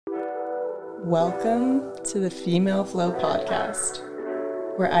Welcome to the Female Flow podcast,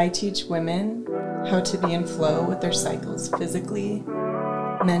 where I teach women how to be in flow with their cycles physically,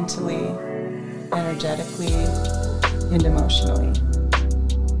 mentally, energetically, and emotionally.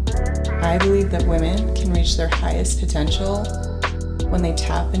 I believe that women can reach their highest potential when they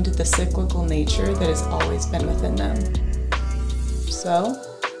tap into the cyclical nature that has always been within them. So,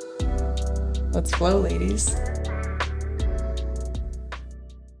 let's flow, ladies.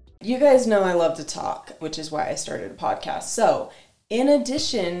 You guys know I love to talk, which is why I started a podcast. So, in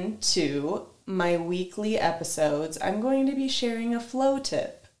addition to my weekly episodes, I'm going to be sharing a flow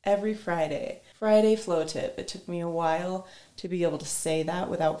tip every Friday. Friday flow tip. It took me a while to be able to say that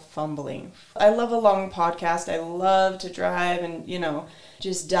without fumbling. I love a long podcast. I love to drive and,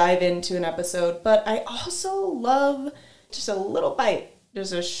 just dive into an episode. But I also love just a little bite.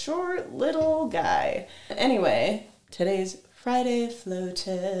 Just a short little guy. Anyway, today's Friday flow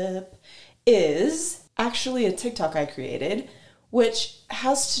tip is actually a TikTok I created, which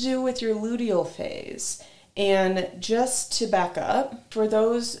has to do with your luteal phase. And just to back up, for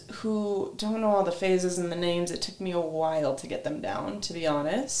those who don't know all the phases and the names, it took me a while to get them down, to be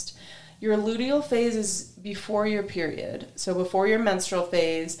honest. Your luteal phase is before your period. So before your menstrual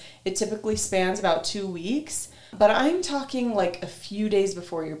phase, it typically spans about 2 weeks. But I'm talking like a few days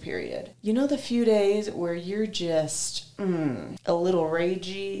before your period. You know the few days where you're just a little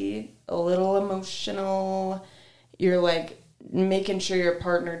ragey, a little emotional. You're like making sure your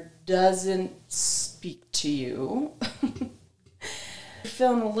partner doesn't speak to you. You're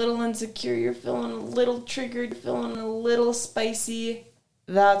feeling a little insecure. You're feeling a little triggered. Feeling a little spicy.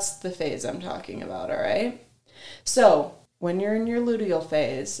 That's the phase I'm talking about, all right? So when you're in your luteal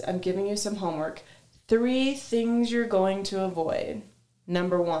phase, I'm giving you some homework. 3 things you're going to avoid.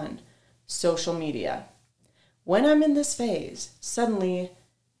 Number 1, social media. When I'm in this phase, suddenly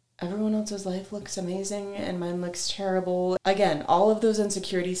everyone else's life looks amazing and mine looks terrible. Again, all of those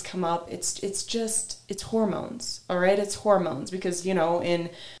insecurities come up. It's hormones, all right? It's hormones because, in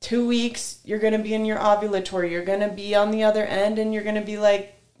 2 weeks, you're going to be in your ovulatory. You're going to be on the other end and you're going to be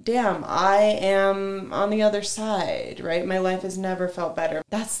like, damn, I am on the other side, right? My life has never felt better.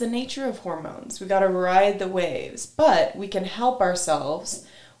 That's the nature of hormones. We got to ride the waves, but we can help ourselves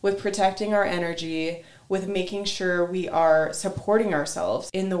with protecting our energy, with making sure we are supporting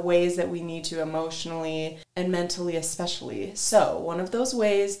ourselves in the ways that we need to emotionally and mentally especially. So one of those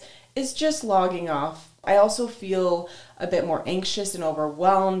ways is just logging off. I also feel a bit more anxious and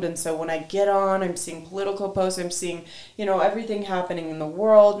overwhelmed. And so when I get on, I'm seeing political posts, I'm seeing, everything happening in the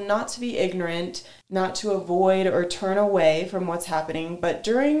world, not to be ignorant, not to avoid or turn away from what's happening. But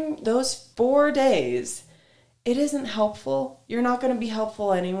during those 4 days, it isn't helpful. You're not going to be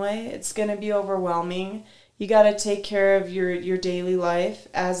helpful anyway. It's going to be overwhelming. You got to take care of your daily life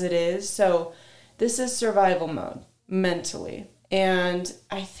as it is. So this is survival mode mentally. And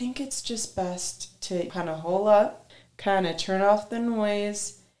I think it's just best to kind of hole up, kind of turn off the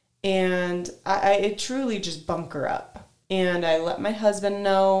noise, and I truly just bunker up. And I let my husband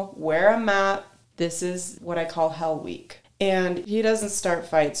know where I'm at. This is what I call Hell Week. And he doesn't start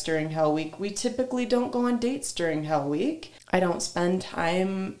fights during Hell Week. We typically don't go on dates during Hell Week. I don't spend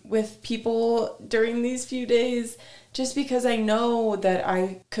time with people during these few days just because I know that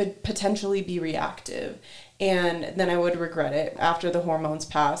I could potentially be reactive. And then I would regret it after the hormones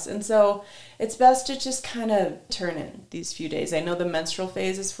pass. And so it's best to just kind of turn in these few days. I know the menstrual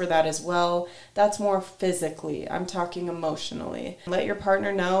phase is for that as well. That's more physically. I'm talking emotionally. Let your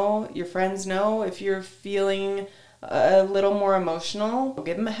partner know, your friends know if you're feeling a little more emotional.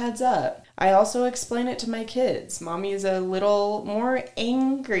 Give them a heads up. I also explain it to my kids. Mommy is a little more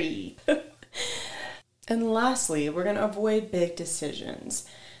angry. And lastly, we're going to avoid big decisions.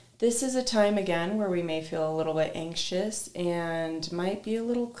 This is a time, again, where we may feel a little bit anxious and might be a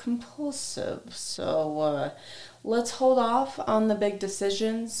little compulsive. So let's hold off on the big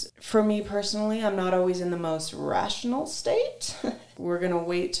decisions. For me personally, I'm not always in the most rational state. We're going to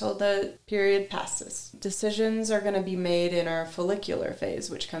wait till the period passes. Decisions are going to be made in our follicular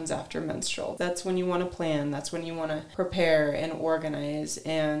phase, which comes after menstrual. That's when you want to plan. That's when you want to prepare and organize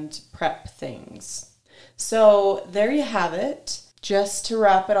and prep things. So there you have it. Just to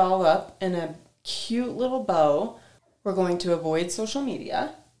wrap it all up in a cute little bow, we're going to avoid social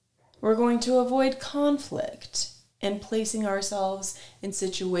media. We're going to avoid conflict and placing ourselves in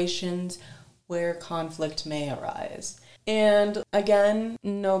situations where conflict may arise. And again,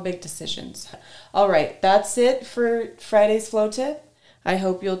 no big decisions. All right, that's it for Friday's Flow Tip. I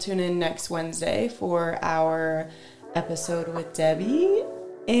hope you'll tune in next Wednesday for our episode with Debbie.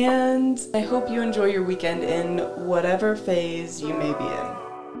 And I hope you enjoy your weekend in whatever phase you may be in.